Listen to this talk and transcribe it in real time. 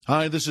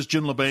Hi, this is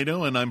Jim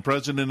Lobato, and I'm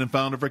president and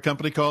founder of a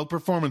company called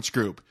Performance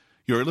Group.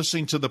 You're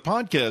listening to the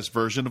podcast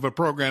version of a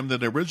program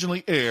that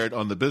originally aired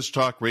on the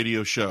BizTalk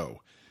radio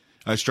show.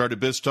 I started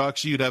BizTalk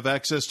so you'd have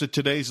access to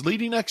today's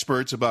leading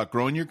experts about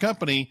growing your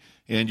company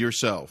and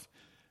yourself.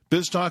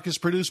 BizTalk is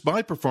produced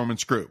by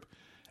Performance Group.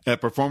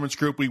 At Performance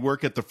Group, we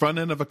work at the front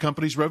end of a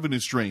company's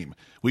revenue stream.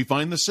 We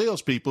find the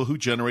salespeople who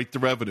generate the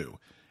revenue,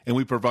 and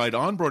we provide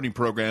onboarding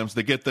programs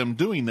that get them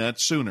doing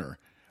that sooner.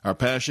 Our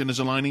passion is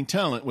aligning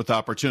talent with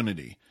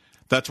opportunity.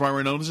 That's why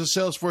we're known as a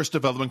Salesforce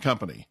development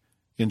company.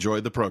 Enjoy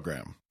the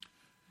program.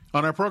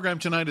 On our program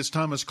tonight is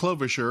Thomas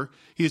Klovischer.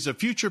 He is a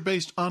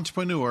future-based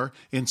entrepreneur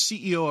and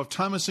CEO of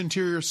Thomas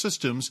Interior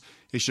Systems,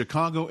 a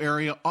Chicago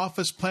area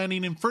office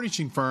planning and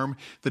furnishing firm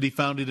that he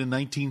founded in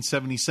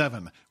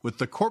 1977 with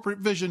the corporate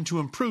vision to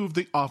improve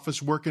the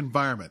office work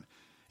environment.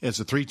 As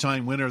a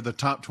three-time winner of the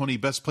top 20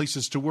 best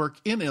places to work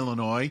in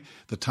Illinois,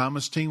 the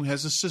Thomas team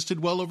has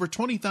assisted well over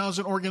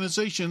 20,000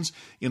 organizations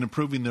in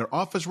improving their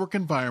office work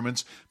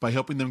environments by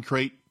helping them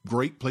create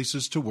great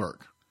places to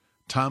work.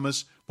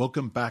 Thomas,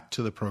 welcome back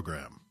to the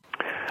program.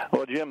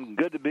 Well, Jim,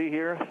 good to be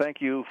here.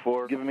 Thank you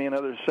for giving me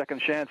another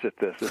second chance at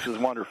this. This is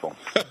wonderful.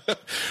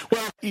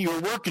 Well, your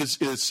work is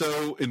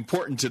so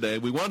important today.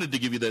 We wanted to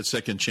give you that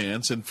second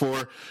chance. And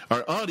for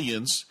our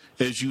audience,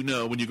 as you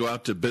know, when you go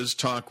out to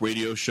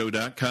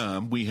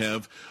biztalkradioshow.com, we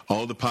have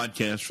all the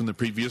podcasts from the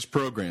previous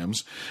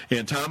programs.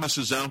 And Thomas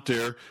is out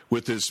there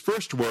with his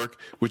first work,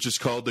 which is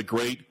called The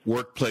Great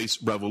Workplace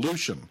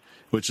Revolution,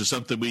 which is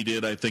something we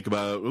did, I think,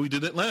 we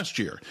did it last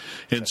year.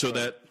 And so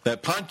that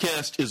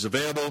podcast is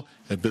available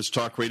at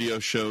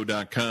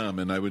biztalkradioshow.com,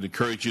 and I would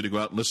encourage you to go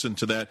out and listen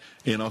to that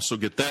and also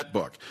get that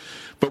book.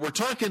 But we're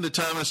talking to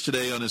Thomas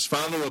today on his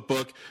follow-up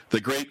book,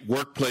 The Great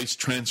Workplace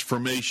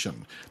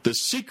Transformation, The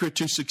Secret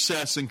to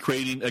Success in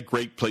Creating a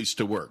Great Place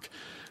to Work.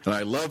 And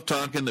I love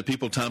talking to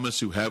people,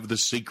 Thomas, who have the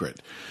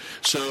secret.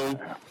 So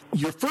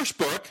your first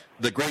book,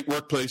 The Great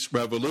Workplace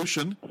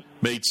Revolution,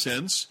 made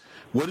sense.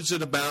 What is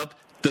it about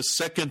the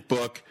second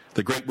book,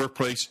 The Great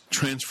Workplace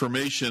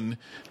Transformation,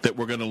 that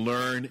we're going to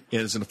learn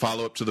as a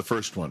follow-up to the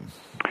first one?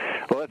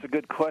 Well, that's a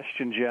good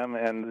question, Jim.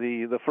 And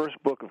the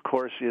first book, of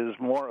course, is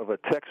more of a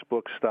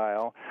textbook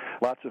style.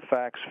 Lots of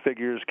facts,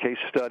 figures, case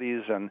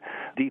studies, and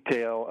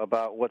detail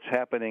about what's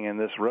happening in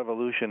this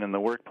revolution in the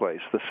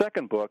workplace. The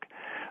second book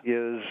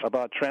is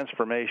about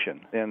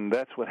transformation, and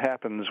that's what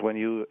happens when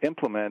you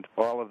implement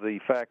all of the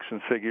facts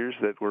and figures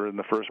that were in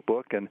the first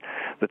book and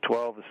the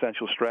 12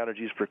 essential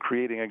strategies for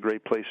creating a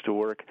great place to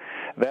work.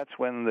 That's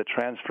when the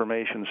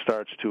transformation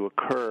starts to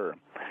occur.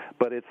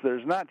 But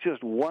there's not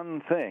just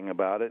one thing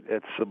about it.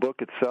 It's the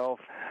book itself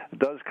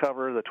does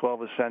cover the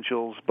 12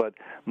 essentials, but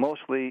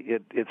mostly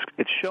it's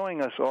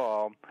showing us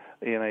all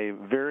in a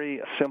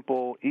very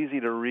simple,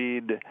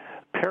 easy-to-read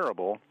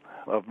parable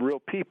of real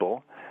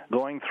people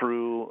going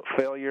through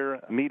failure,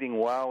 meeting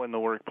wow in the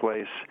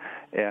workplace,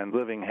 and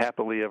living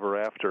happily ever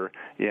after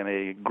in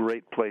a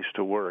great place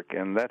to work.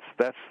 And that's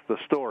the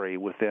story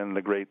within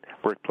the Great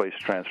Workplace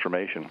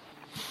Transformation.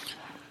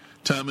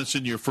 Thomas,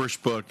 in your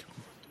first book,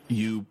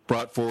 you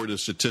brought forward a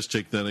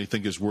statistic that I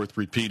think is worth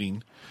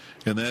repeating,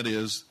 and that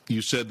is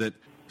you said that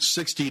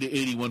 60 to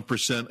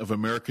 81% of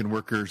American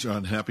workers are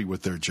unhappy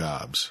with their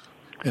jobs.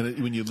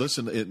 And when you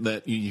listen to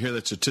that, you hear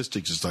that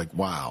statistics, it's like,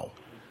 wow.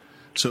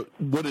 So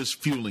what is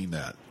fueling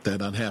that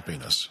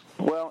unhappiness?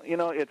 Well, you're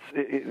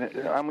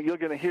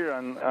going to hear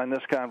on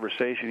this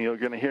conversation, you're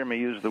going to hear me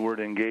use the word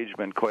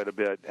engagement quite a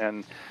bit,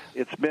 and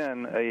it's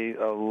been a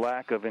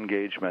lack of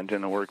engagement in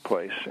the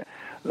workplace.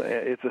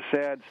 It's a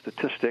sad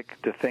statistic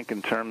to think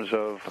in terms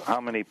of how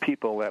many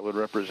people that would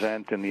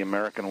represent in the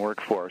American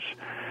workforce.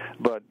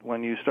 But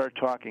when you start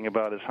talking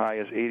about as high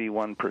as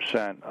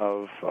 81%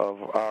 of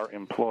our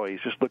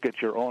employees, just look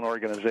at your own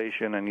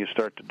organization and you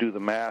start to do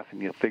the math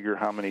and you figure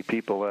how many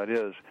people that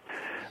is.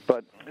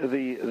 But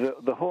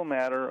the whole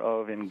matter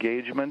of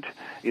engagement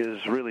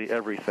is really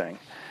everything.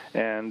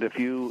 And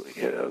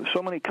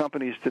so many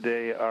companies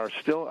today are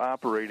still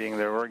operating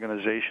their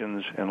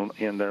organizations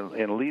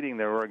and leading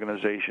their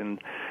organization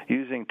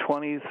using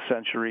 20th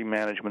century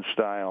management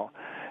style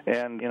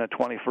and in a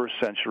 21st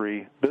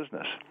century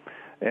business.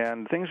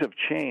 And things have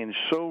changed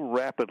so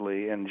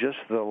rapidly in just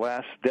the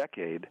last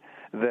decade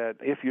that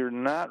if you're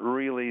not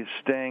really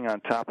staying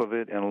on top of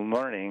it and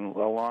learning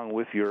along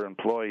with your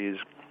employees,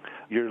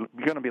 you're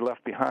going to be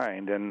left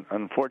behind. And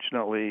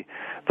unfortunately,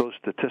 those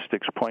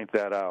statistics point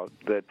that out,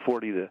 that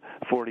 60 to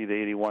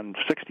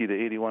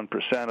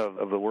 81%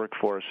 of the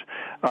workforce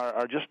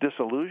are just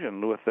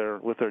disillusioned with their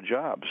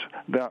jobs.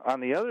 Now, on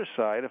the other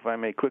side, if I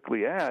may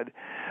quickly add,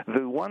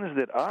 the ones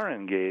that are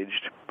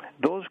engaged,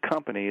 those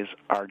companies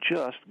are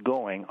just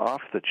going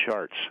off the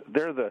charts.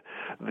 They're the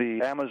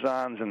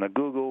Amazons and the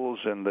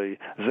Googles and the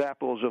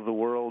Zappos of the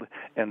world,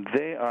 and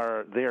they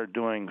are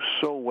doing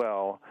so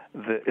well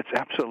that it's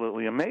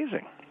absolutely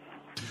amazing.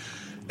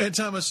 And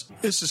Thomas,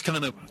 this is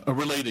kind of a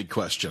related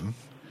question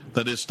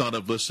that is thought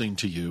of listening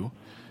to you.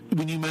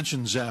 When you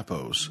mention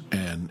Zappos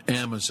and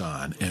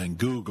Amazon and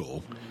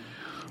Google,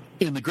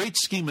 In the great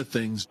scheme of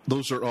things,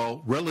 those are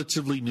all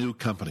relatively new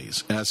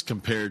companies as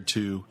compared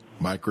to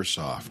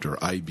Microsoft or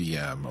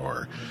IBM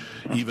or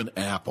even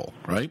Apple,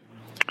 right?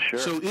 Sure.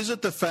 So is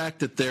it the fact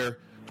that they're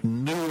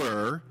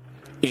newer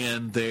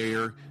and they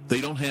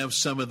don't have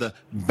some of the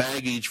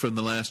baggage from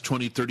the last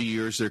 20, 30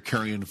 years they're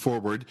carrying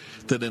forward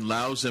that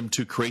allows them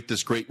to create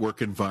this great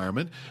work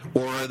environment?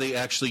 Or are they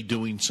actually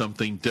doing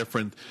something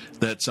different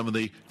that some of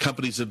the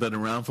companies that have been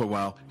around for a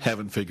while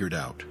haven't figured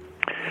out?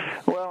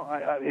 Well,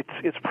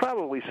 it's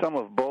probably some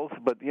of both,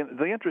 but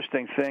the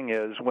interesting thing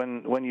is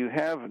when you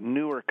have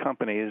newer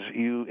companies,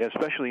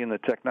 especially in the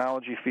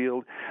technology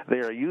field, they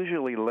are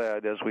usually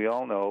led, as we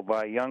all know,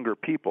 by younger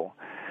people,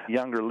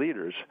 younger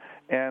leaders.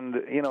 And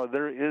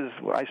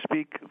I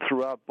speak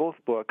throughout both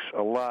books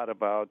a lot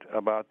about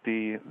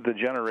the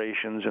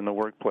generations in the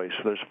workplace.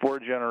 There's 4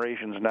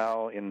 generations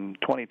now. In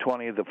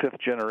 2020, the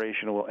 5th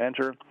generation will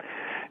enter.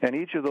 And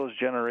each of those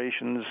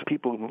generations,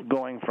 people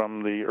going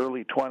from the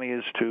early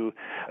 20s to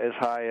as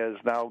high as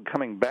now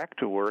coming back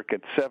to work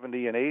at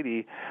 70 and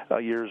 80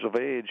 years of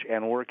age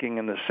and working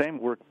in the same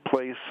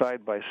workplace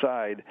side by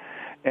side.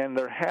 And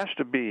there has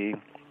to be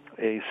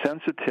a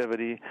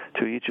sensitivity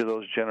to each of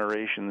those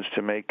generations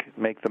to make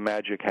the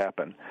magic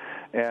happen.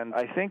 And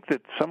I think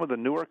that some of the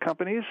newer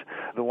companies,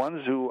 the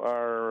ones who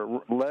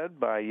are led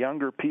by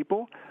younger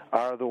people,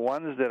 are the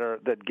ones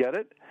that get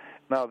it.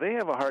 Now, they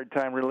have a hard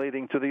time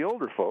relating to the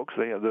older folks,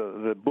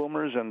 the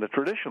boomers and the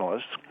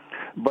traditionalists,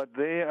 but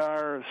they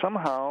are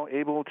somehow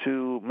able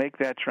to make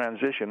that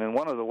transition. And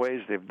one of the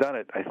ways they've done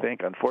it, I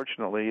think,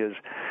 unfortunately, is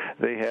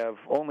they have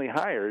only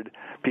hired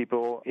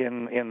people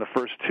in the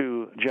first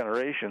 2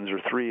 generations,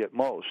 or 3 at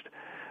most.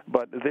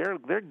 But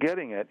they're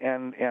getting it,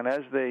 and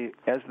as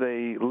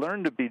they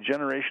learn to be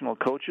generational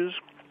coaches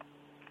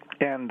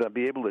and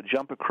be able to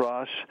jump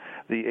across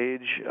the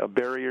age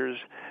barriers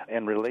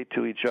and relate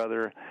to each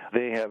other,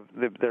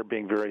 they're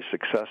being very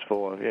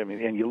successful. I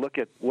mean, and you look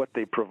at what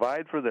they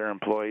provide for their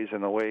employees in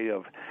the way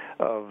of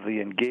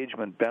the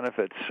engagement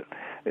benefits,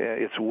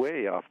 it's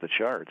way off the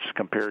charts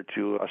compared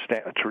to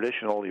a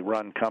traditionally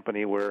run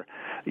company where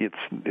it's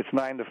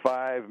 9 to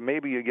 5.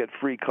 Maybe you get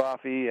free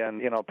coffee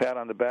and pat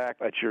on the back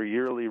at your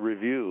yearly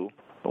review.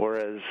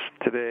 Whereas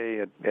today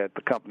at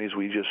the companies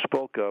we just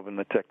spoke of in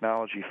the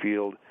technology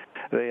field,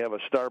 they have a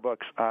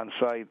Starbucks on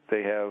site.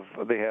 They have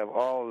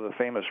all of the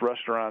famous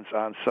restaurants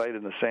on site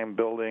in the same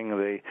building.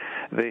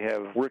 They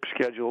have work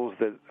schedules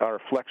that are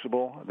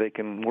flexible. They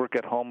can work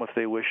at home if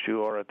they wish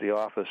to, or at the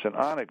office, and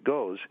on it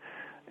goes.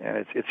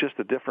 And it's just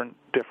a different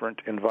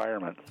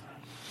environment.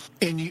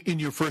 In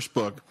your first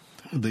book,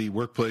 The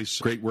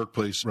Great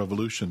Workplace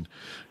Revolution,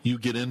 you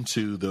get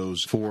into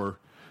those 4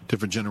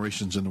 different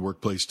generations in the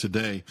workplace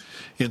today.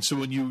 And so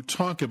when you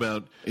talk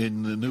about,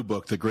 in the new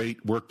book, The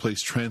Great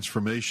Workplace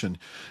Transformation,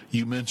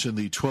 you mentioned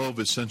the 12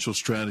 essential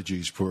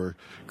strategies for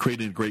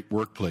creating a great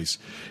workplace.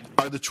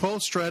 Are the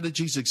 12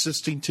 strategies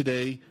existing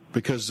today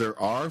because there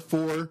are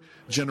 4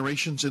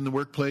 generations in the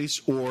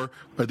workplace, or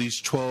are these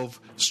 12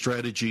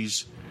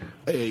 strategies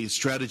a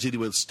strategy that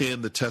will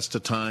stand the test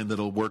of time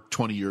that'll work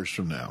 20 years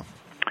from now?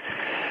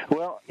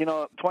 Well,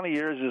 20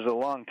 years is a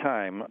long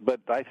time, but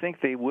I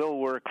think they will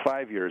work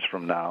 5 years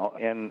from now,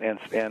 and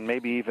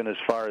maybe even as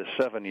far as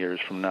 7 years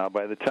from now.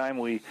 By the time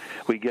we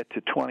get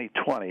to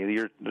 2020,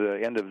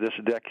 the end of this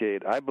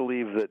decade, I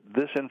believe that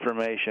this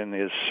information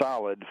is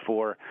solid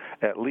for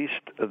at least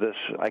this,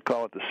 I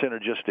call it the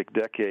synergistic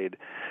decade,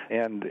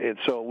 and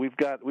so we've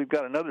got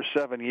another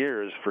 7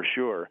 years for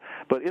sure.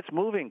 But it's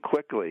moving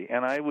quickly,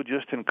 and I would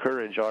just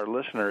encourage our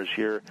listeners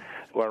here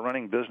who are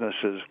running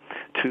businesses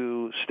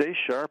to stay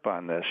sharp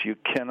on this. You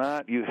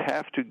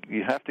have to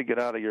get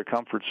out of your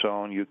comfort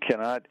zone. You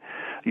can't,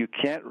 they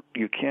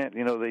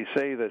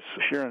say that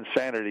sheer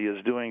insanity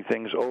is doing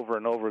things over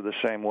and over the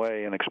same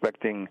way and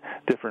expecting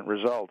different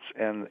results.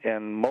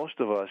 And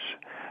most of us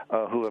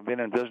who have been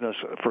in business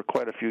for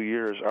quite a few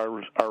years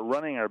are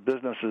running our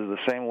businesses the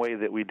same way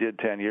that we did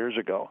 10 years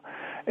ago.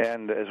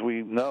 And as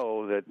we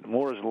know that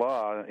Moore's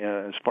Law,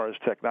 as far as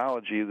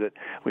technology, that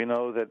we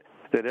know that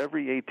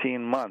every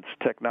 18 months,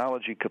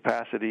 technology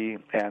capacity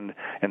and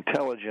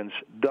intelligence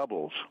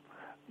doubles.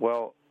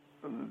 Well,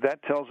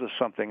 that tells us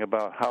something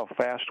about how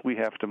fast we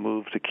have to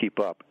move to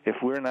keep up. If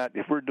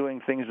we're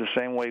doing things the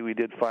same way we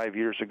did 5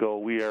 years ago,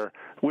 we're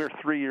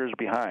 3 years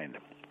behind.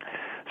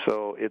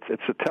 So it's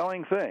a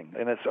telling thing,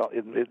 and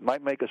it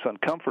might make us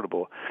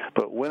uncomfortable,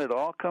 but when it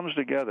all comes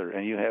together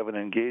and you have an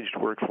engaged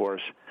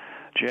workforce,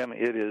 Jim,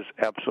 it is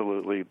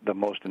absolutely the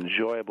most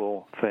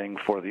enjoyable thing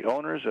for the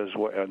owners as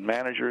well, and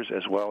managers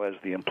as well as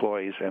the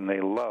employees, and they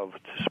love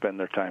to spend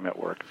their time at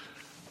work.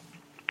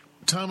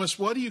 Thomas,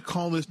 why do you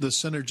call this the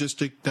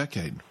synergistic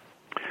decade?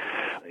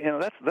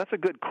 That's a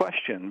good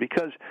question,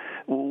 because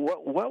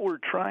what we're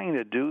trying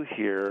to do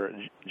here,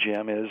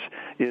 Jim,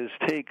 is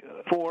take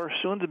 4,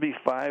 soon to be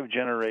 5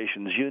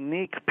 generations,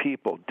 unique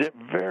people,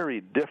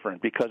 very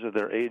different because of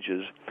their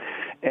ages,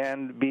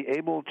 and be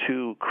able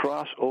to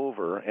cross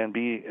over and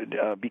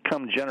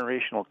become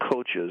generational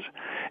coaches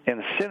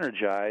and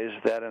synergize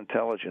that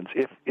intelligence.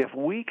 If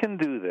we can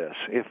do this,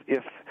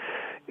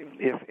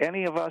 if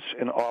any of us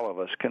and all of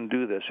us can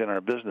do this in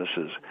our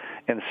businesses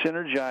and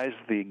synergize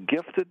the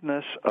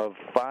giftedness of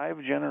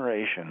 5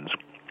 generations,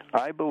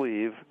 I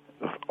believe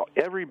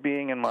every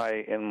being in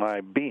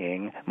my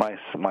being,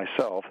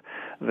 myself,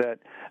 that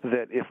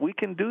if we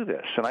can do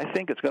this, and I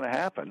think it's going to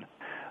happen,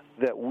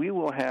 that we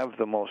will have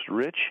the most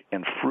rich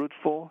and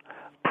fruitful,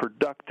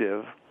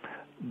 productive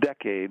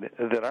decade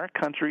that our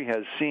country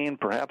has seen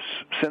perhaps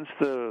since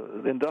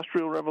the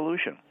Industrial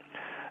Revolution.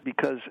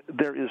 Because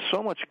there is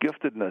so much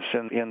giftedness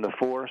in the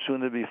 4,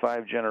 soon to be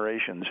 5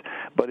 generations,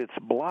 but it's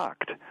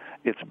blocked.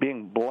 It's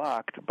being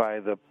blocked by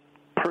the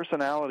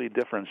personality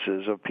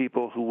differences of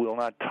people who will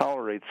not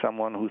tolerate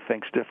someone who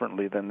thinks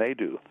differently than they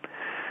do.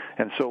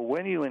 And so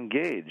when you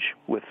engage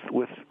with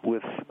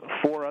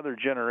 4 other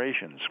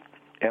generations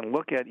and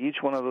look at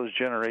each one of those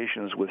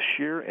generations with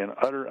sheer and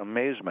utter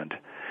amazement,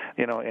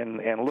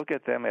 and look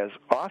at them as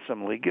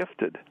awesomely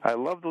gifted. I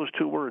love those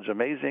 2 words,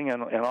 amazing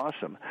and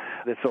awesome.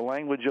 It's the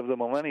language of the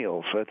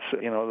millennials. But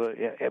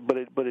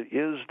it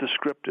is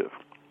descriptive.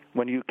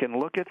 When you can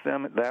look at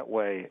them that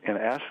way and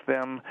ask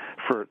them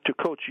to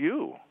coach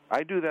you.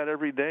 I do that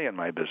every day in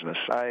my business.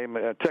 I'm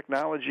a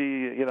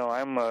technology,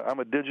 I'm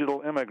a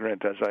digital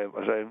immigrant, as I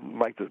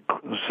like to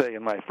say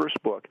in my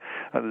first book.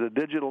 The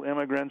digital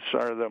immigrants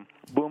are the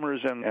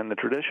boomers and the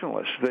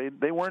traditionalists.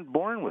 They weren't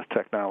born with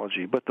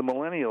technology, but the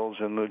millennials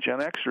and the Gen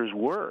Xers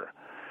were.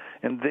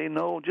 And they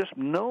just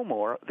know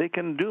more. They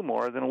can do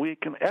more than we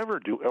can ever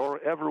do or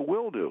ever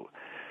will do.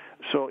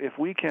 So if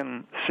we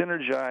can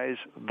synergize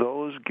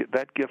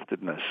that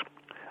giftedness,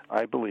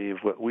 I believe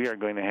that we are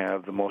going to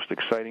have the most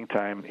exciting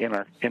time in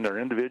our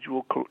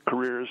individual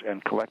careers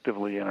and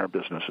collectively in our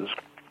businesses.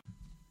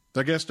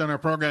 The guest on our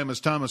program is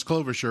Thomas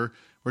Klovischer.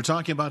 We're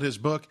talking about his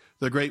book,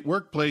 The Great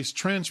Workplace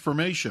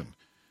Transformation.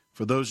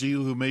 For those of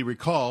you who may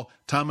recall,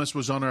 Thomas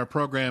was on our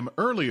program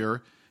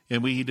earlier,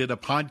 and we did a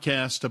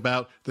podcast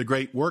about the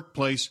Great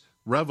Workplace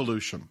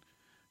Revolution.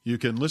 You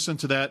can listen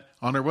to that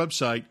on our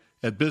website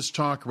at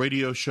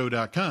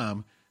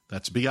biztalkradioshow.com.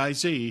 That's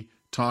B-I-Z,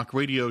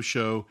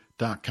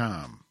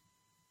 talkradioshow.com.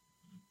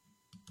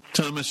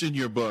 Thomas, in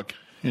your book,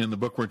 and the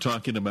book we're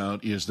talking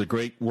about is The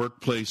Great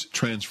Workplace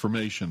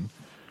Transformation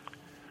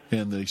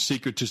and the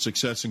secret to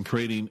success in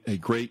creating a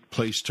great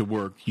place to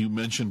work. You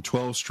mentioned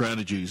 12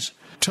 strategies.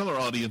 Tell our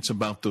audience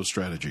about those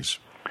strategies.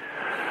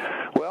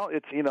 Well,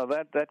 it's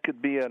that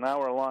could be an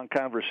hour-long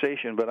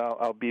conversation, but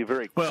I'll be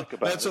very quick about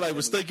it. Well, that's what I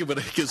was thinking, but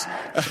because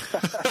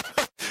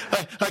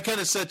I kind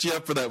of set you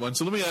up for that one.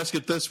 So let me ask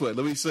it this way.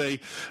 Let me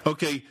say,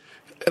 okay,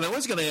 and I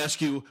was going to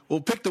ask you, well,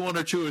 pick the 1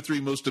 or 2 or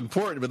 3 most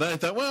important, but then I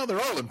thought, well, they're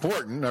all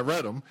important. I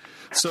read them.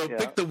 So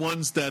pick the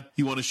ones that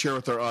you want to share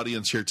with our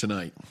audience here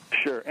tonight.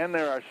 Sure, and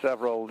there are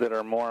several that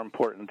are more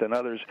important than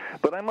others.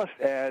 But I must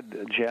add,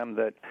 Jim,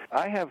 that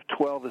I have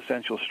 12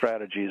 essential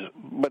strategies,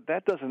 but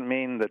that doesn't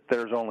mean that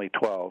there's only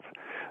 12.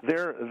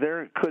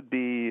 There could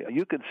be,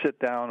 you could sit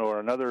down, or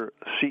another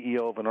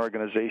CEO of an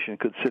organization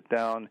could sit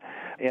down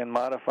and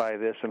modify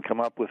this and come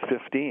up with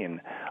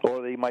 15,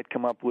 or they might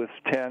come up with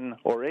 10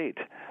 or 8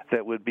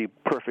 that would be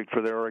perfect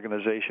for their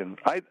organization.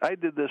 I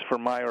did this for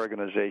my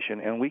organization,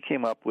 and we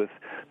came up with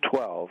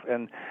 12.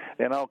 And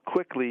I'll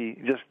quickly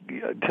just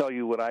tell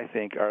you what I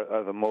think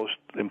are the most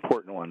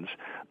important ones.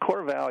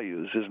 Core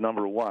values is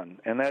number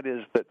 1, and that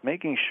is that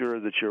making sure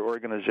that your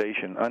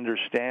organization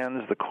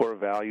understands the core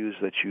values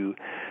that you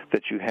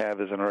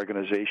have as an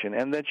organization,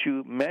 and that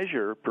you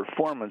measure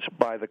performance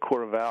by the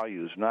core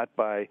values, not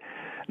by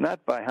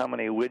how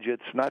many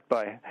widgets, not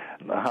by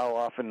how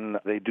often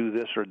they do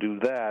this or do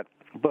that,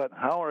 but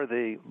how are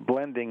they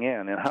blending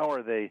in, and how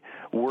are they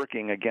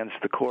working against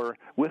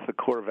with the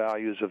core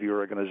values of your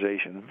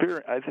organization?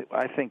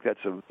 I think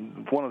that's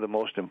one of the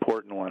most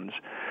important ones.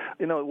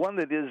 One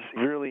that is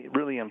really,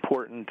 really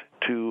important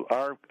to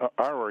our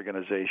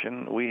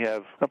organization. We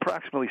have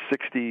approximately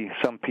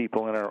 60-some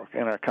people in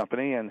our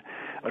company, and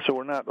so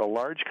we're not a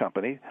large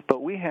company,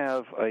 but we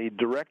have a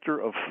director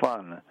of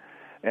fun.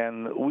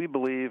 And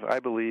I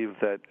believe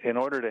that in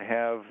order to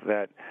have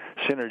that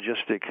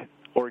synergistic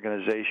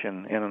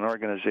organization and an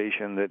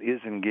organization that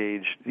is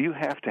engaged, you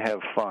have to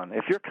have fun.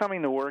 If you're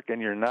coming to work and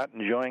you're not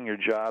enjoying your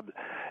job,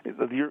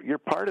 you're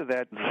part of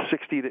that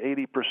 60 to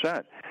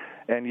 80%,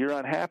 and you're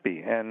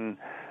unhappy and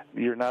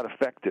you're not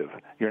effective,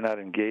 you're not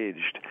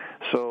engaged.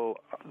 So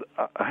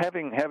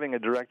having a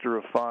director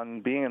of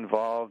fun, being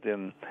involved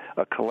in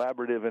a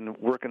collaborative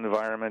work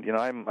environment.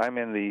 I'm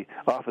in the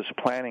office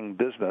planning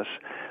business,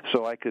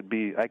 so I could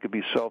be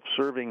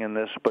self-serving in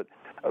this, but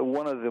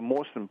one of the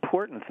most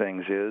important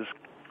things is,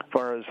 as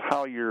far as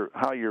how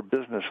your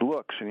business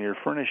looks and your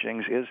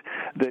furnishings, is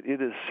that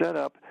it is set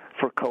up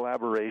for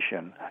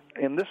collaboration.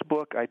 In this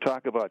book, I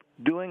talk about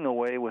doing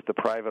away with the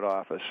private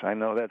office. I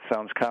know that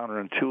sounds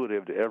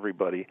counterintuitive to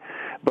everybody,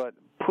 but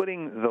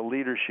putting the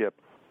leadership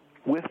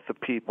with the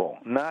people,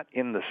 not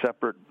in the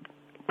separate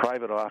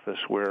private office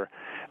where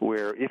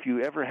if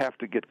you ever have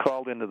to get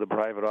called into the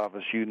private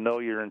office,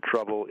 you're in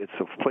trouble. It's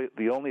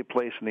the only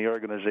place in the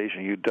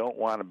organization you don't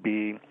want to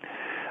be.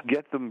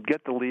 Get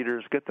the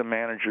leaders, get the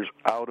managers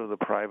out of the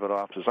private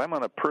office. I'm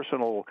on a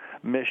personal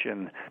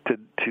mission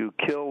to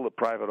kill the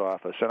private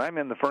office, and I'm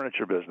in the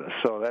furniture business,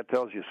 so that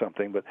tells you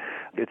something. But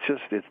it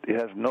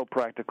has no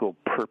practical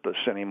purpose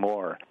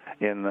anymore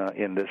in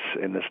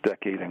this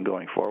decade and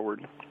going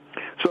forward.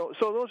 So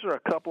those are a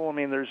couple. I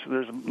mean,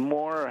 there's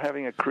more.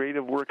 Having a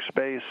creative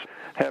workspace,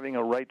 having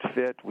a right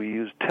fit. We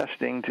use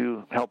testing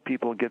to help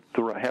people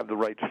have the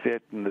right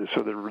fit, and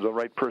so the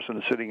right person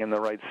is sitting in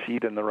the right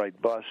seat in the right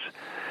bus.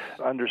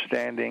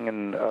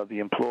 Understanding the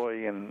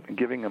employee and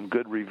giving them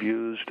good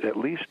reviews at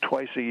least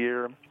twice a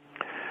year.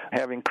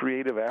 Having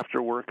creative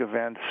after-work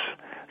events,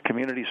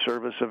 community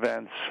service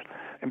events,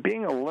 and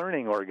being a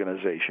learning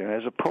organization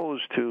as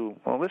opposed to,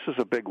 well, this is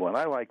a big one.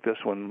 I like this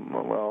one.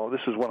 Well,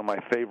 this is one of my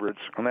favorites,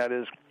 and that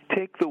is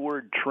take the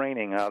word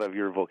training out of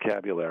your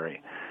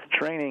vocabulary.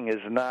 Training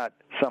is not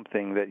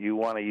something that you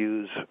want to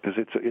use because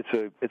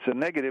it's a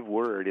negative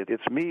word.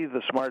 It's me,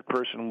 the smart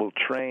person, will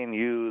train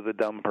you, the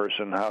dumb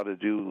person, how to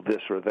do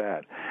this or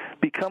that.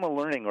 Become a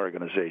learning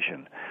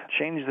organization.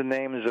 Change the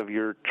names of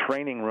your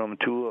training room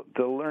to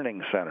the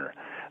learning center,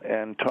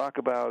 and talk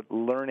about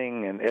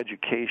learning and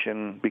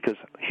education because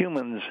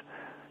humans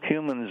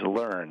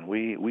learn.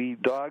 We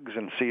dogs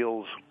and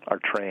seals are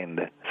trained.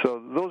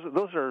 So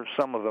those are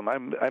some of them.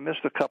 I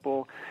missed a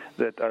couple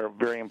that are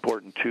very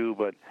important too,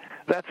 but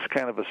that's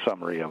kind of a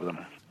summary of them.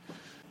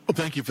 Well,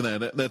 thank you for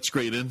that. That's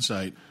great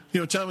insight.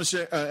 Thomas,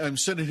 I'm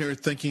sitting here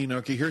thinking,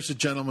 okay, here's a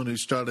gentleman who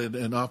started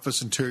an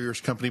office interiors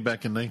company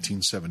back in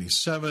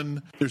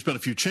 1977. There's been a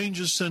few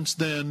changes since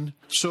then.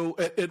 So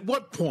at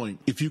what point,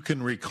 if you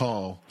can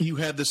recall, you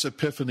had this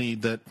epiphany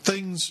that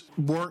things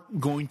weren't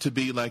going to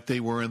be like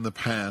they were in the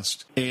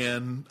past,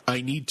 and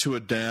I need to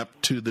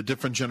adapt to the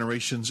different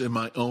generations in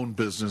my own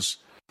business?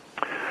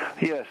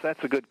 Yes,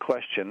 that's a good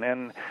question.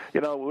 And,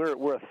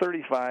 we're a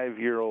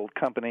 35-year-old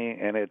company,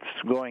 and it's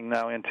going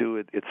now into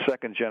its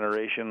second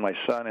generation. My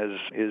son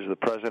is the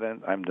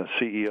president. I'm the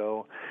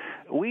CEO.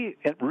 We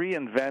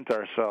reinvent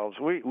ourselves.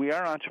 We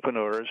are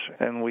entrepreneurs,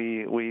 and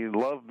we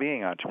love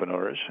being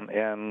entrepreneurs,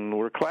 and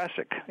we're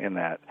classic in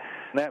that.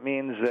 And that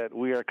means that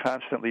we are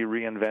constantly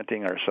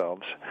reinventing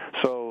ourselves.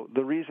 So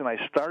the reason I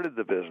started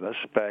the business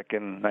back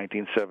in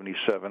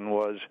 1977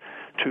 was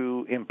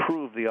to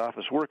improve the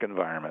office work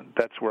environment.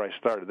 That's where I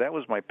started. That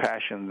was my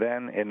passion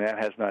then, and that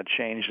has not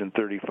changed in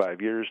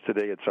 35 years.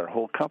 Today, it's our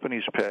whole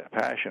company's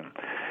passion.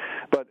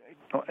 But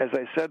as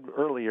I said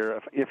earlier,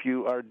 if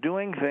you are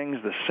doing things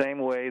the same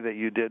way that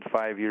you did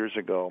 5 years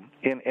ago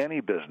in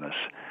any business,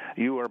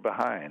 you are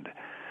behind.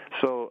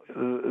 So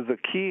the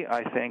key,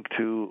 I think,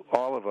 to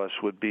all of us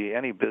would be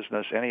any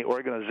business, any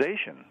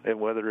organization, and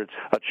whether it's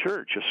a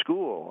church, a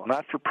school,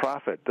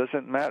 not-for-profit,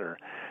 doesn't matter.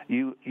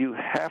 You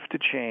have to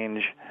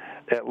change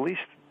at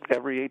least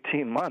every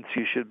 18 months.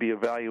 You should be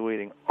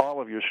evaluating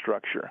all of your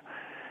structure.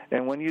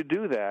 And when you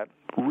do that,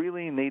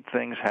 really neat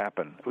things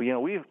happen.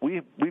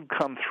 We've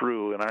come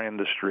through in our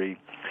industry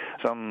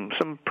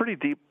some pretty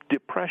deep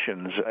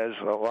depressions, as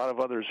a lot of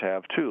others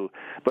have too.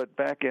 But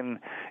back in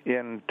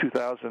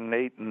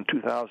 2008 and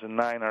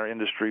 2009, our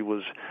industry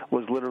was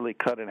literally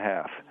cut in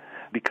half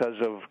because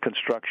of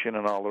construction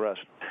and all the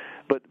rest.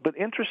 But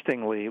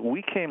interestingly,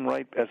 we came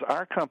right as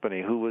our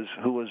company, who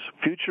was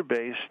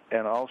future-based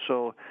and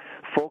also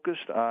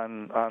focused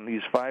on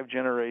these 5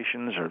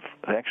 generations, or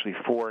actually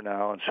 4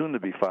 now, and soon to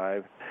be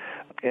 5,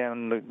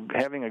 and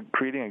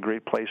creating a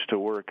great place to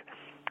work.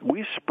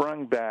 We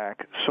sprung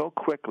back so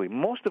quickly.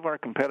 Most of our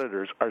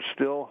competitors are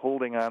still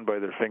holding on by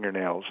their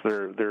fingernails.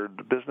 Their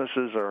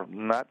businesses are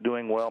not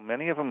doing well.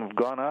 Many of them have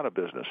gone out of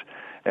business,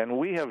 and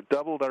we have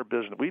doubled our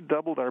business. We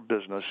doubled our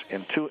business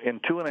in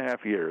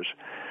 2.5 years,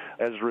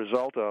 as a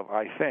result of,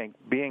 I think,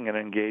 being an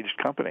engaged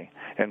company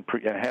and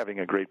having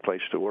a great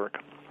place to work.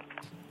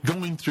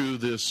 Going through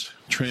this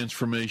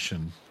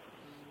transformation,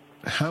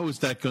 how is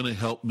that going to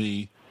help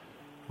me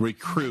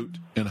recruit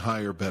and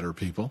hire better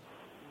people?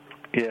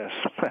 Yes.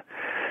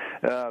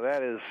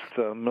 That is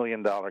the $1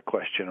 million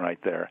question right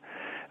there,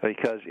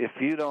 because if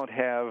you don't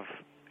have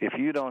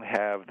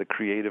the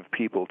creative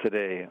people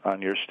today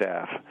on your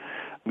staff,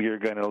 you're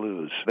going to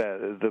lose.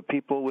 The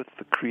people with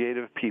the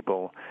creative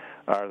people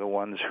are the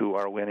ones who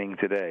are winning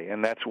today,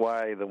 and that's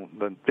why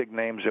the big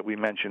names that we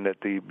mentioned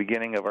at the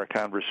beginning of our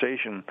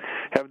conversation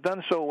have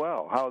done so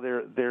well. How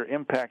they're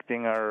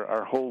impacting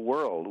our whole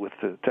world with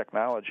the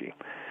technology.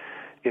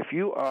 If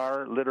you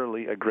are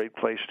literally a great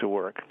place to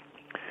work,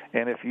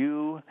 and if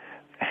you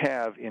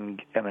have an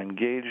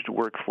engaged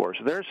workforce.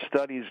 There's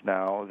studies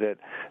now that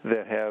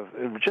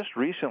have just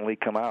recently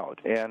come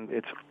out, and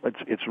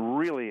it's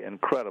really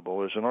incredible.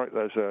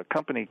 There's a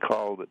company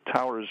called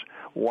Towers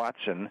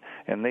Watson,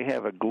 and they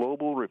have a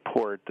global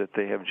report that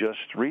they have just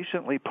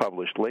recently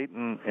published, late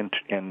in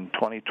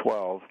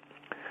 2012.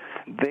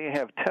 They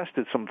have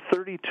tested some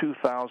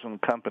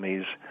 32,000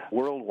 companies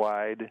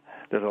worldwide.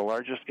 They're the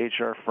largest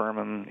HR firm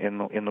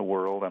in the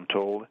world, I'm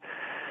told.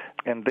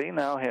 And they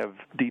now have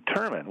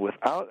determined,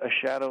 without a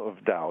shadow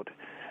of doubt,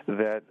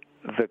 that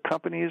the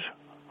companies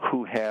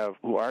who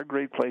are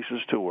great places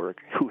to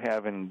work, who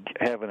have an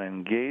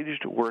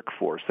engaged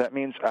workforce. That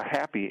means a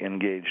happy,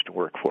 engaged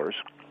workforce.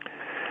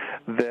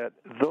 That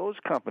those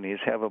companies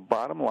have a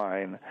bottom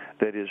line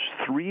that is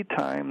 3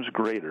 times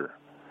greater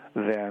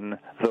than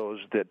those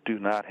that do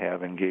not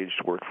have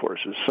engaged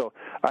workforces. So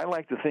I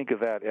like to think of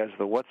that as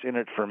the what's in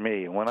it for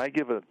me. When I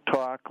give a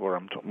talk or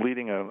I'm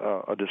leading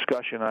a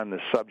discussion on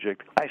this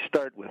subject, I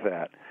start with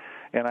that.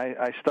 And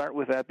I start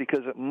with that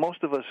because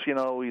most of us,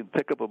 we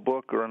pick up a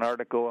book or an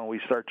article and we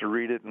start to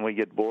read it and we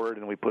get bored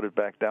and we put it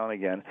back down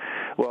again.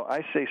 Well,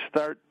 I say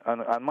start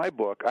on my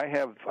book. I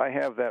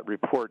have that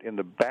report in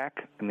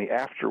the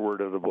afterword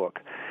of the book.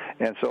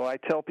 And so I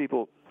tell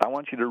people, I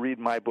want you to read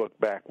my book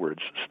backwards.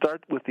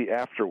 Start with the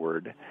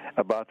afterword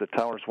about the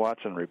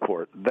Towers-Watson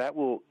report. That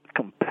will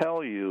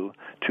compel you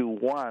to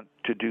want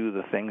to do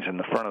the things in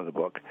the front of the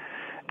book.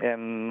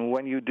 And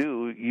when you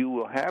do, you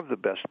will have the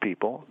best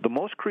people. The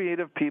most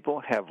creative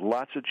people have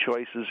lots of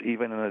choices,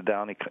 even in a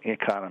down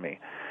economy.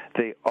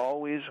 They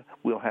always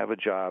will have a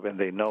job, and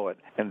they know it,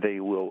 and they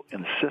will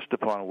insist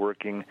upon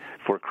working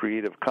for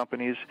creative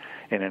companies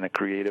and in a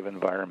creative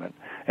environment.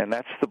 And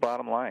that's the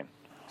bottom line.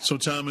 So,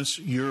 Thomas,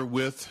 you're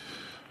with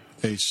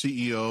a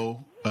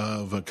CEO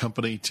of a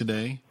company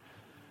today.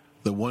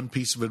 The one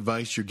piece of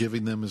advice you're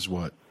giving them is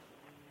what?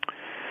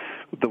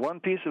 The one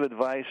piece of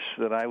advice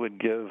that I would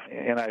give,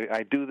 and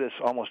I do this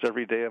almost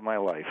every day of my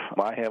life,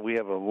 we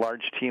have a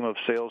large team of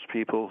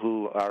salespeople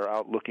who are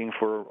out looking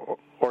for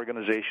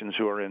organizations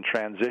who are in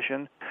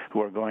transition,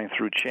 who are going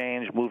through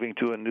change, moving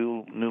to a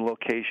new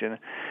location,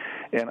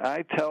 and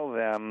I tell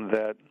them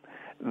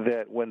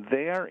that when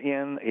they are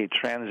in a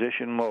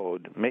transition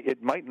mode, they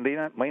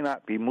may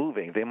not be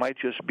moving. They might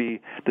just be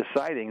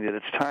deciding that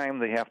it's time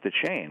they have to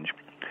change.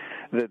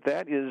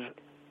 That is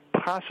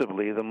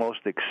possibly the most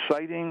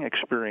exciting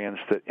experience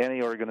that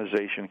any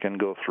organization can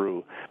go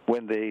through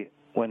when they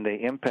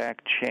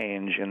impact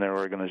change in their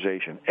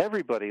organization.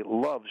 Everybody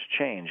loves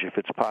change if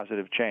it's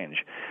positive change.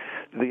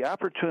 The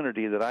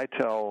opportunity that I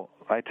tell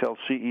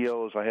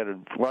CEOs, I had a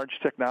large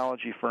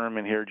technology firm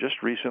in here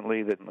just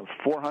recently that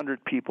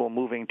 400 people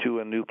moving to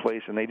a new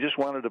place, and they just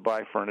wanted to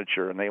buy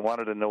furniture, and they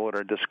wanted to know what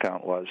our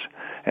discount was,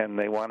 and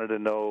they wanted to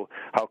know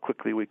how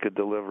quickly we could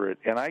deliver it.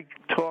 And I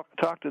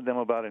talked to them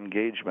about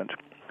engagement.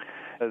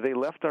 They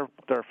left our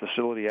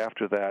facility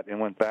after that and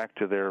went back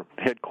to their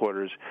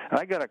headquarters. And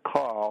I got a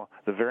call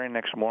the very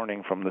next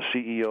morning from the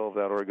CEO of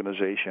that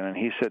organization, and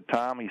he said,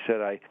 Tom,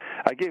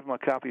 I gave him a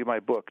copy of my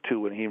book,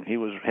 too, and he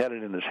had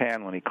it in his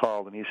hand when he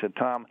called, and he said,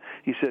 Tom,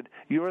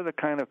 you're the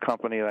kind of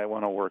company that I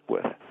want to work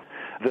with.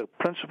 The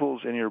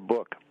principles in your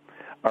book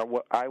are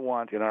what I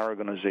want in our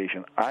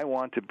organization. I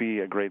want to be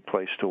a great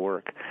place to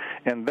work.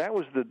 And that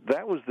was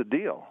the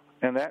deal.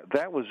 And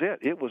that was it.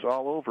 It was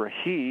all over.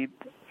 He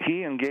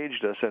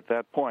engaged us at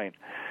that point,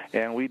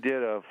 and we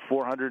did a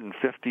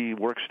 450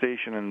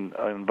 workstation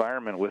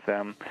environment with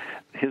them.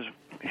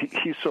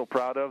 He's so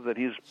proud of that.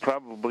 He's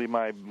probably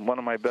one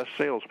of my best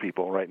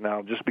salespeople right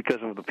now, just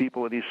because of the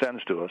people that he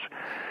sends to us.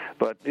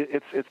 But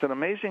it's an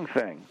amazing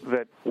thing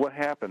that what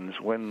happens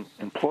when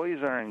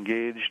employees are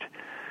engaged.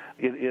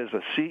 It is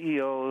a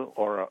CEO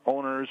or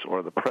owners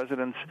or the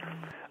presidents.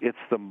 It's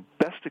the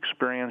best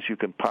experience you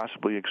can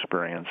possibly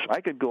experience.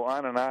 I could go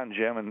on,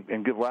 Jim,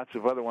 and give lots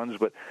of other ones,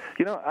 but,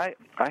 I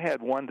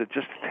had one that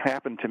just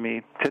happened to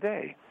me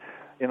today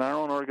in our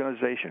own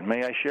organization.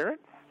 May I share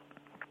it?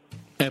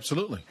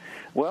 Absolutely.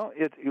 Well,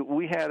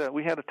 we had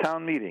a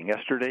town meeting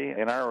yesterday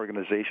in our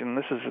organization.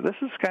 This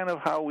is kind of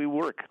how we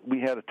work.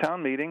 We had a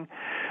town meeting.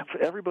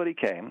 Everybody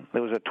came. It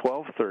was at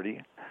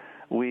 12:30.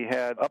 We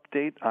had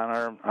update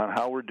on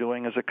how we're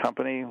doing as a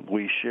company.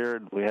 We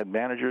had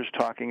managers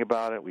talking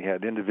about it. We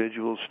had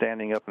individuals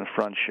standing up in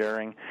front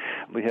sharing.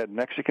 We had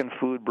Mexican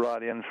food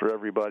brought in for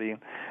everybody.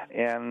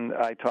 And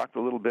I talked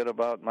a little bit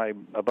about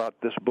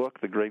this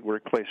book, The Great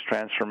Workplace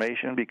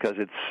Transformation, because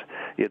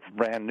it's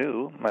brand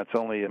new. That's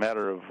only a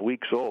matter of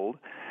weeks old.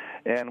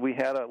 And we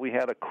had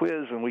a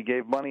quiz, and we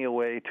gave money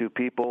away to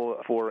people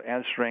for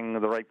answering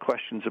the right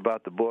questions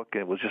about the book.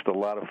 It was just a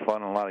lot of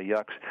fun and a lot of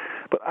yucks.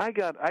 But I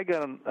got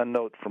a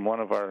note from one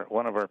of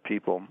our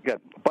people.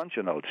 Got a bunch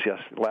of notes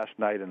last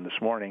night and this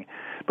morning.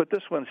 But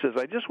this one says,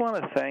 "I just want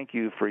to thank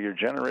you for your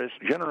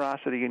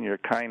generosity and your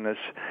kindness.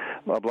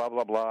 Blah blah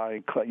blah blah.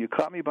 You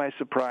caught me by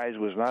surprise.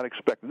 Was not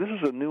expecting." This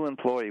is a new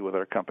employee with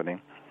our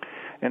company.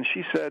 And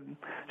she said,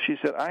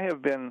 I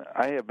have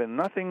been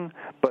nothing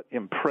but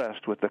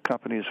impressed with the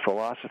company's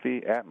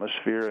philosophy,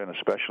 atmosphere, and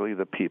especially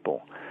the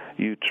people.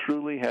 You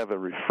truly have a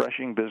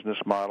refreshing business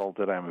model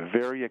that I'm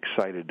very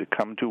excited to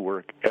come to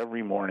work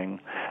every morning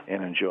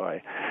and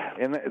enjoy.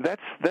 And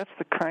that's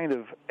the kind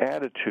of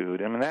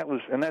attitude. I mean,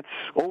 that's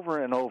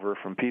over and over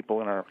from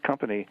people in our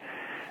company.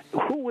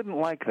 Who wouldn't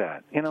like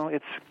that?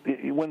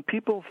 When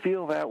people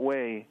feel that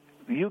way,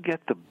 you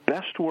get the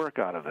best work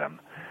out of them.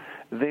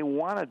 They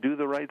want to do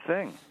the right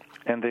thing,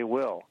 and they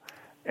will.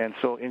 And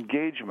so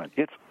engagement,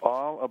 it's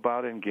all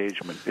about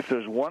engagement. If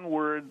there's one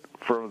word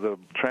for the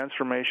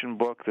transformation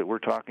book that we're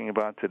talking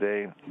about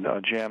today,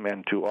 Jim,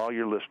 and to all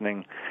your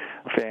listening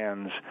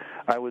fans,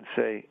 I would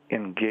say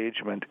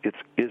engagement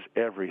is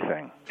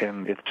everything,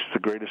 and it's the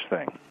greatest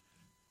thing.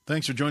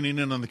 Thanks for joining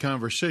in on the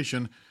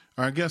conversation.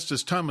 Our guest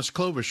is Thomas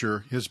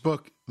Klobuchar, his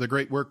book, The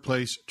Great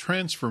Workplace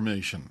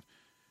Transformation.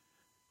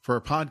 For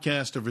a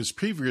podcast of his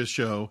previous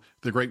show,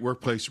 The Great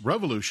Workplace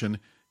Revolution,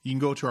 you can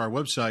go to our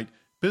website,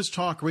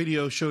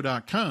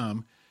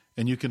 biztalkradioshow.com,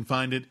 and you can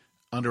find it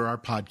under our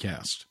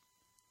podcast.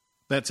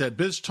 That's at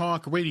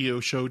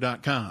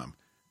biztalkradioshow.com,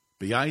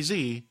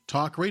 B-I-Z,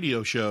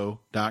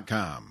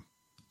 talkradioshow.com.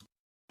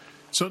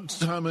 So,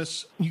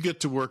 Thomas, you get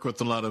to work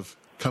with a lot of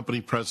company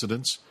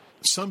presidents.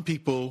 Some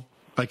people,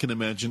 I can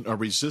imagine, are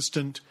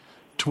resistant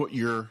to what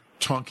you're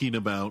talking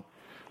about.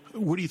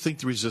 Where do you think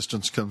the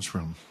resistance comes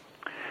from?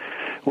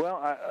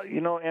 Well,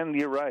 and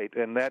you're right,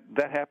 and that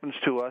happens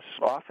to us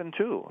often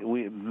too.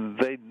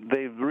 They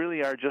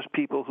really are just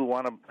people who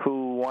want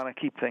to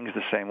keep things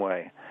the same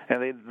way,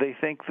 and they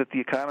think that the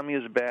economy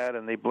is bad,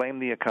 and they blame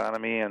the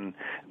economy, and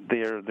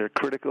they're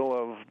critical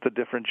of the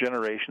different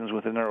generations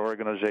within their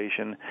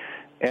organization,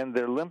 and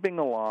they're limping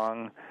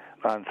along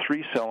on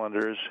three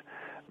cylinders.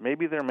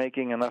 Maybe they're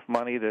making enough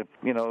money that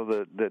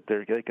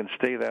they can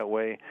stay that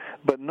way,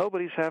 but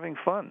nobody's having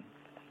fun.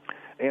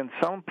 And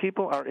some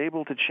people are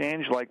able to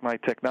change, like my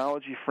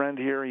technology friend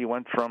here. He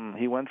went from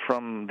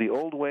the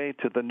old way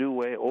to the new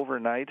way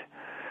overnight.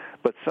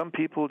 But some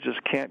people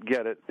just can't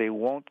get it. They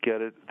won't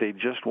get it. They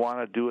just want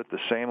to do it the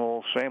same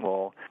old, same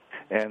old.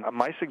 And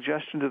my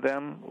suggestion to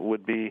them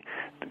would be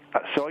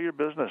sell your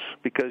business,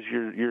 because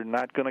you're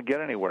not going to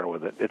get anywhere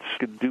with it. It's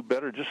going to do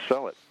better, just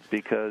sell it,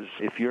 because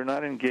if you're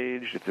not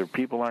engaged, if their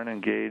people aren't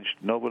engaged,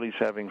 nobody's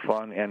having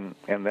fun, and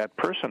that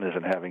person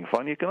isn't having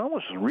fun. You can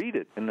almost read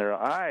it in their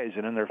eyes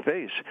and in their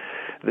face.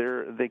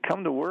 They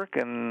come to work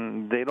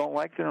and they don't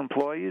like their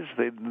employees.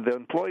 The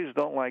employees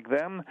don't like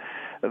them.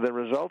 The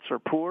results are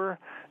poor,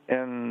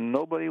 and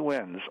nobody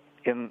wins.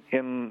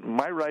 In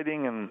my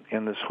writing and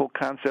in this whole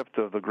concept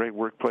of the great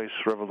workplace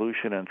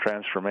revolution and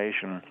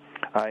transformation,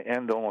 I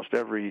end almost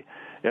every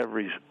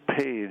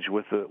page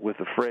with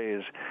the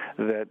phrase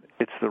that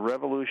it's the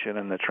revolution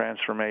and the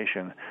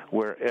transformation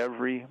where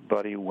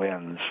everybody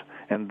wins.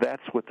 And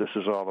that's what this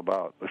is all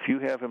about. If you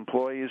have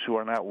employees who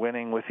are not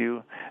winning with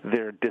you,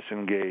 they're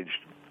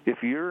disengaged.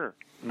 If you're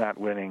not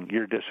winning,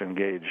 you're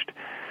disengaged.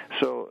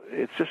 So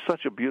it's just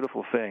such a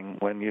beautiful thing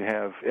when you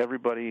have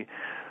everybody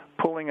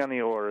pulling on the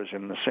oars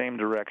in the same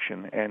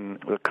direction, and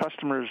the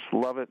customers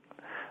love it,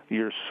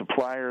 your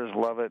suppliers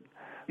love it,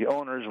 the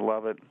owners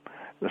love it,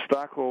 the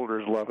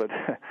stockholders love it.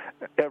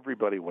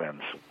 Everybody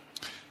wins.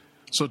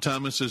 So,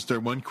 Thomas, is there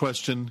one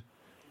question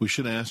we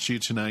should ask you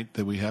tonight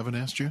that we haven't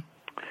asked you?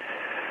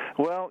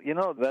 Well,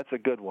 that's a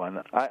good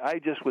one. I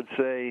just would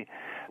say,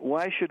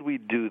 why should we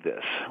do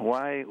this?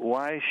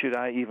 Why should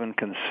I even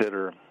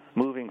consider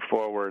moving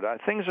forward?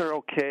 Things are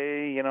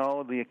okay,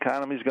 the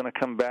economy's going to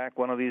come back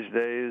one of these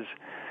days.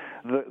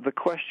 The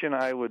question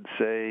I would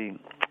say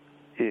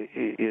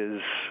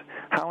is,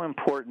 how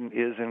important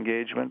is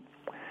engagement?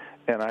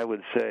 And I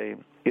would say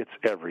it's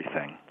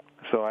everything.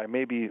 So I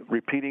may be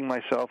repeating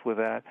myself with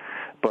that,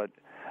 but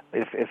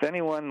if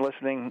anyone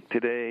listening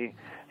today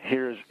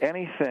hears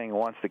anything,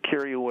 wants to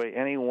carry away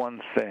any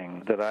one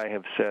thing that I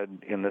have said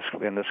in this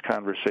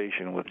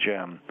conversation with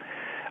Jim,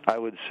 I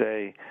would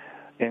say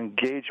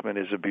engagement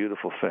is a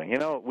beautiful thing.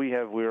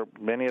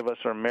 Many of us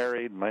are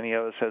married, many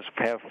of us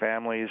have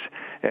families,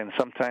 and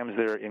sometimes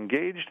they're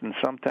engaged and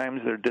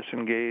sometimes they're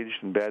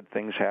disengaged and bad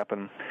things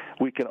happen.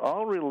 We can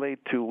all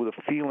relate to the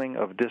feeling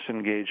of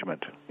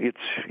disengagement.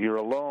 You're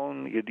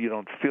alone, you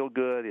don't feel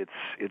good,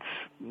 it's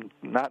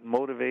not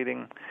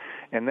motivating.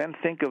 And then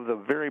think of the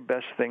very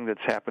best thing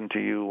that's happened to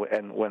you,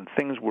 and when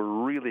things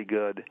were really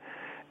good,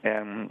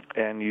 and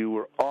you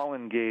were all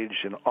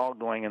engaged and all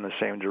going in the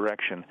same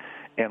direction.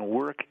 And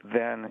work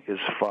then is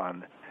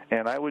fun.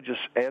 And I would just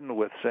end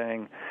with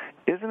saying,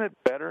 isn't it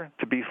better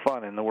to be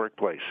fun in the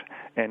workplace?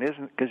 And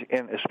isn't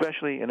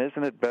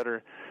it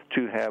better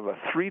to have a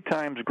 3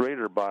 times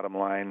greater bottom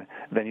line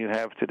than you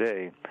have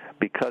today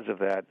because of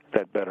that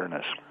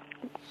betterness?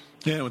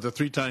 Yeah, with a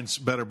 3 times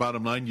better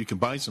bottom line, you can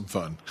buy some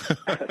fun.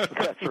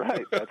 That's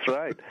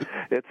right.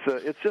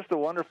 It's just a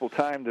wonderful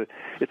time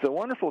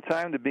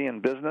to be in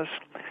business.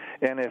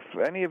 And if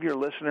any of your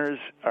listeners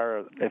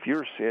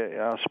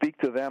I'll speak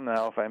to them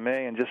now, if I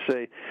may, and just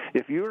say,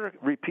 if you're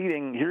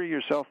hear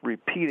yourself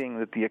repeating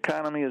that the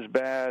economy is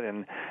bad,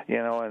 and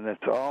and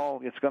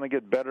it's going to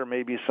get better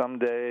maybe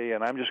someday,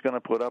 and I'm just going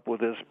to put up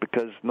with this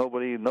because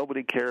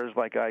nobody cares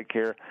like I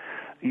care,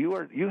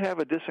 you have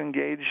a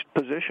disengaged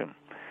position.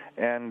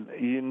 And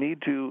you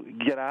need to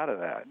get out of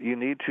that. You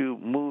need to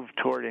move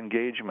toward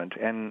engagement,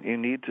 and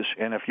and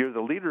if you're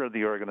the leader of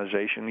the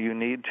organization, you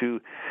need to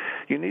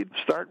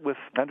start with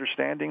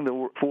understanding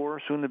the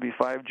 4, soon to be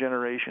 5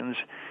 generations,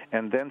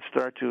 and then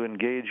start to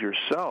engage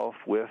yourself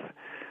with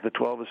the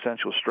 12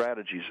 essential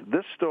strategies.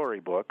 This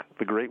storybook,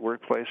 The Great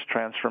Workplace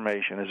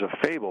Transformation, is a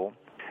fable,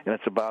 and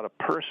it's about a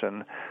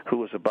person who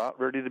was about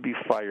ready to be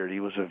fired. He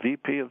was a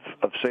VP of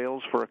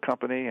sales for a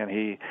company, and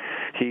he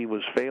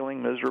was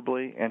failing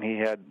miserably, and he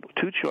had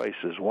two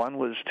choices. One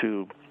would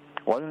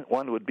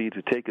be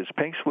to take his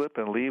pink slip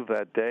and leave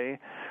that day,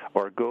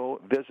 or go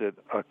visit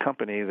a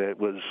company that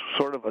was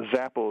sort of a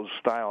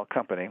Zappos-style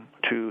company,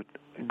 to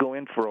go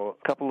in for a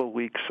couple of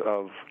weeks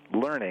of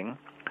learning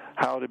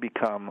how to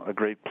become a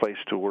great place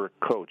to work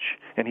coach.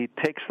 And he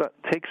takes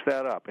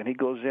that up, and he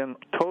goes in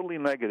totally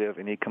negative,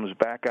 and he comes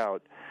back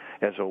out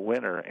as a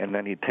winner, and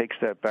then he takes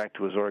that back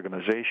to his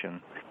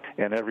organization,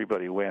 and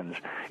everybody wins.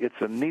 It's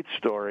a neat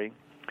story.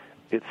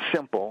 It's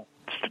simple.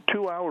 It's a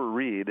 2-hour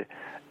read,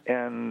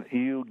 and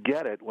you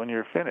get it when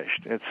you're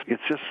finished.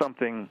 It's just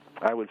something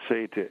I would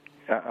say to,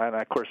 and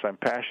of course I'm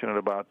passionate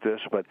about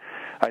this, but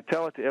I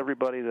tell it to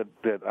everybody that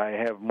I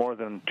have more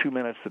than 2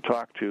 minutes to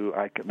talk to.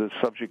 The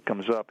subject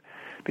comes up,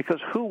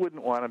 because who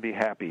wouldn't want to be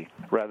happy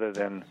rather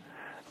than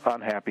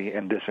unhappy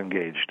and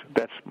disengaged?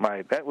 That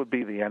would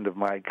be the end of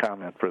my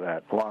comment for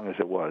that, long as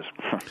it was.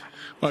 Well,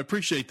 I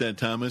appreciate that,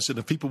 Thomas. And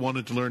if people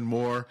wanted to learn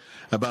more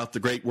about the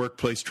Great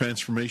Workplace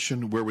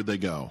Transformation, where would they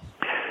go?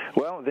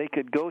 Well, they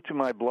could go to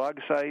my blog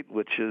site,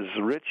 which is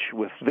rich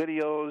with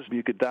videos.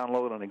 You could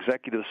download an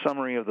executive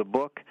summary of the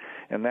book,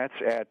 and that's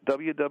at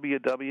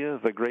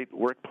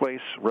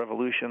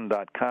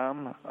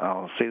www.thegreatworkplacerevolution.com.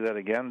 I'll say that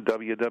again,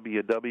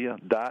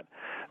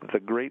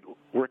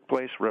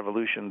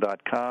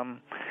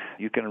 www.thegreatworkplacerevolution.com.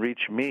 You can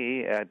reach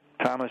me at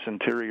Thomas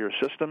Interior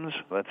Systems.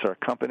 That's our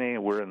company.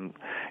 We're in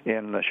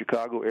the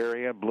Chicago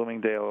area,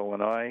 Bloomingdale,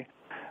 Illinois.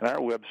 And our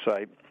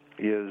website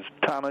is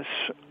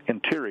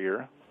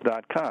thomasinterior.com.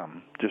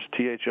 Just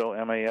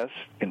THOMAS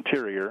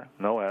interior,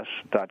 no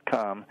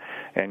S.com,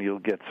 and you'll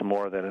get some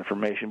more of that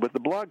information. But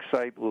the blog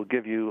site will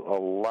give you a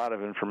lot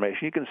of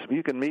information.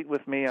 You can meet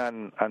with me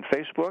on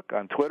Facebook,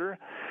 on Twitter,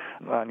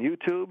 on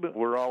YouTube.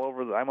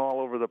 I'm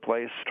all over the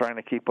place trying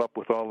to keep up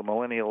with all the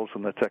millennials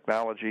and the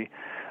technology,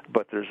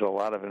 but there's a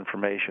lot of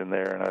information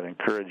there, and I'd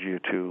encourage you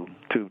to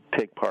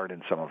take part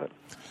in some of it.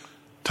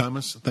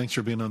 Thomas, thanks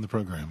for being on the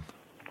program.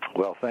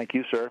 Well, thank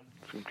you, sir.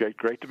 It's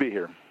great to be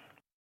here.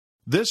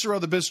 This or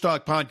other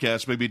BizTalk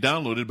podcasts may be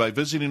downloaded by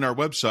visiting our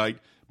website,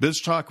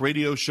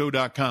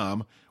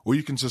 biztalkradioshow.com, or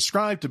you can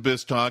subscribe to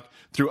BizTalk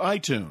through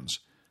iTunes.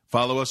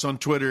 Follow us on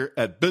Twitter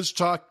at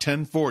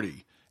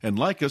BizTalk1040 and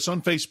like us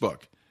on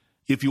Facebook.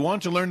 If you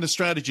want to learn the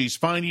strategies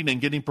finding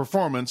and getting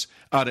performance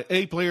out of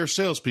A-player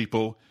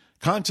salespeople,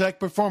 contact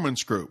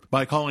Performance Group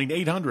by calling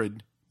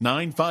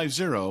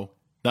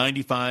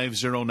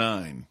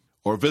 800-950-9509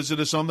 or visit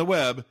us on the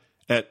web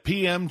at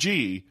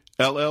pmgllc.net.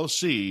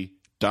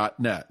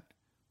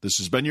 This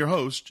has been your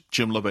host,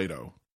 Jim Lobato.